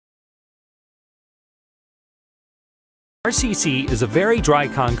RCC is a very dry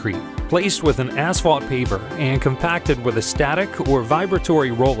concrete placed with an asphalt paver and compacted with a static or vibratory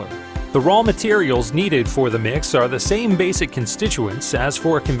roller. The raw materials needed for the mix are the same basic constituents as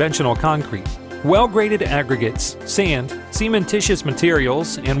for conventional concrete: well-graded aggregates, sand, cementitious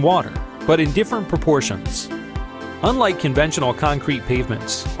materials, and water, but in different proportions. Unlike conventional concrete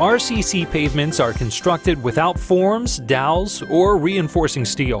pavements, RCC pavements are constructed without forms, dowels, or reinforcing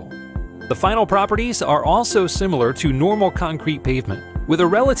steel. The final properties are also similar to normal concrete pavement, with a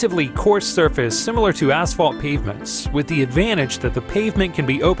relatively coarse surface similar to asphalt pavements, with the advantage that the pavement can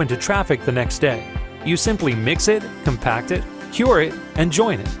be open to traffic the next day. You simply mix it, compact it, cure it, and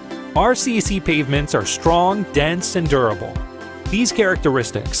join it. RCC pavements are strong, dense, and durable. These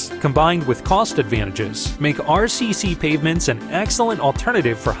characteristics, combined with cost advantages, make RCC pavements an excellent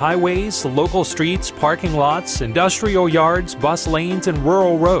alternative for highways, local streets, parking lots, industrial yards, bus lanes, and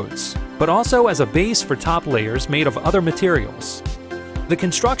rural roads, but also as a base for top layers made of other materials. The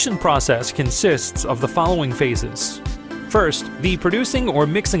construction process consists of the following phases. First, the producing or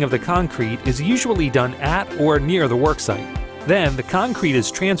mixing of the concrete is usually done at or near the worksite. Then, the concrete is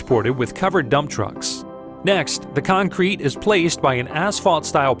transported with covered dump trucks. Next, the concrete is placed by an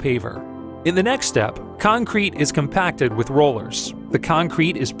asphalt-style paver. In the next step, concrete is compacted with rollers. The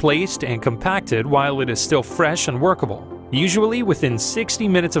concrete is placed and compacted while it is still fresh and workable, usually within 60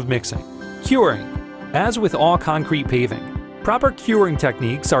 minutes of mixing. Curing. As with all concrete paving, proper curing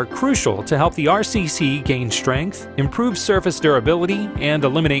techniques are crucial to help the RCC gain strength, improve surface durability, and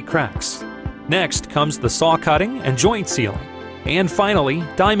eliminate cracks. Next comes the saw cutting and joint sealing, and finally,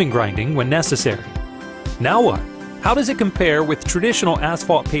 diamond grinding when necessary. Now what? How does it compare with traditional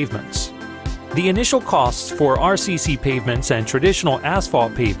asphalt pavements? The initial costs for RCC pavements and traditional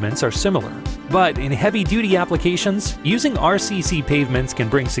asphalt pavements are similar, but in heavy-duty applications, using RCC pavements can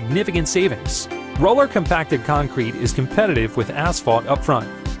bring significant savings. Roller compacted concrete is competitive with asphalt up front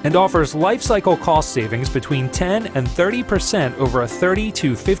and offers life cycle cost savings between 10 and 30% over a 30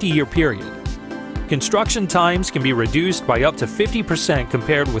 to 50-year period. Construction times can be reduced by up to 50%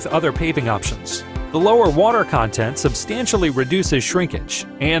 compared with other paving options. The lower water content substantially reduces shrinkage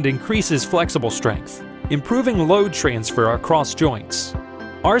and increases flexible strength, improving load transfer across joints.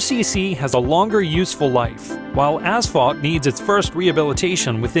 RCC has a longer useful life, while asphalt needs its first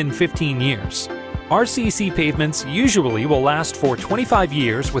rehabilitation within 15 years. RCC pavements usually will last for 25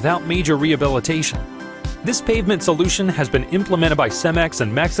 years without major rehabilitation. This pavement solution has been implemented by Cemex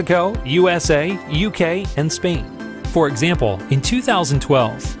in Mexico, USA, UK, and Spain. For example, in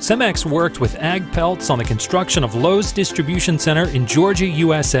 2012, Cemex worked with Ag Pelts on the construction of Lowe's distribution center in Georgia,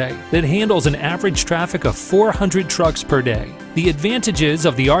 USA, that handles an average traffic of 400 trucks per day. The advantages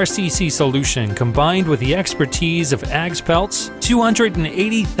of the RCC solution combined with the expertise of Ag Pelts,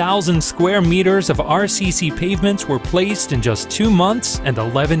 280,000 square meters of RCC pavements were placed in just 2 months and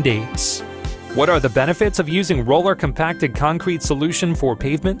 11 days. What are the benefits of using roller compacted concrete solution for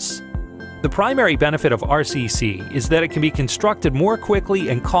pavements? The primary benefit of RCC is that it can be constructed more quickly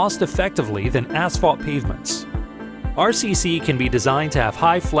and cost-effectively than asphalt pavements. RCC can be designed to have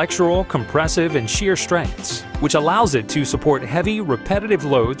high flexural, compressive, and shear strengths, which allows it to support heavy, repetitive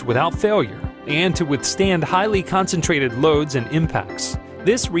loads without failure and to withstand highly concentrated loads and impacts.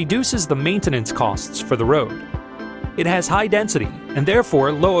 This reduces the maintenance costs for the road. It has high density and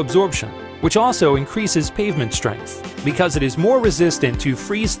therefore low absorption, which also increases pavement strength because it is more resistant to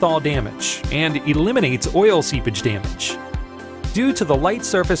freeze-thaw damage and eliminates oil seepage damage. Due to the light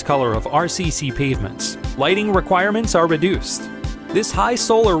surface color of RCC pavements, lighting requirements are reduced. This high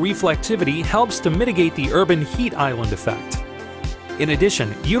solar reflectivity helps to mitigate the urban heat island effect. In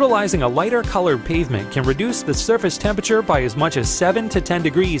addition, utilizing a lighter colored pavement can reduce the surface temperature by as much as 7 to 10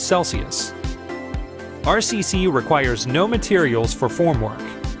 degrees Celsius. RCC requires no materials for formwork.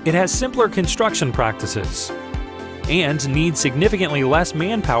 It has simpler construction practices and needs significantly less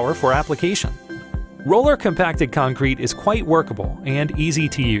manpower for application. Roller compacted concrete is quite workable and easy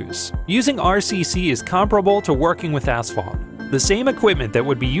to use. Using RCC is comparable to working with asphalt. The same equipment that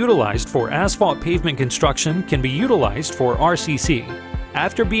would be utilized for asphalt pavement construction can be utilized for RCC.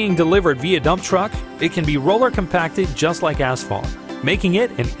 After being delivered via dump truck, it can be roller compacted just like asphalt, making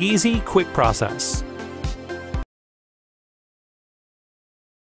it an easy, quick process.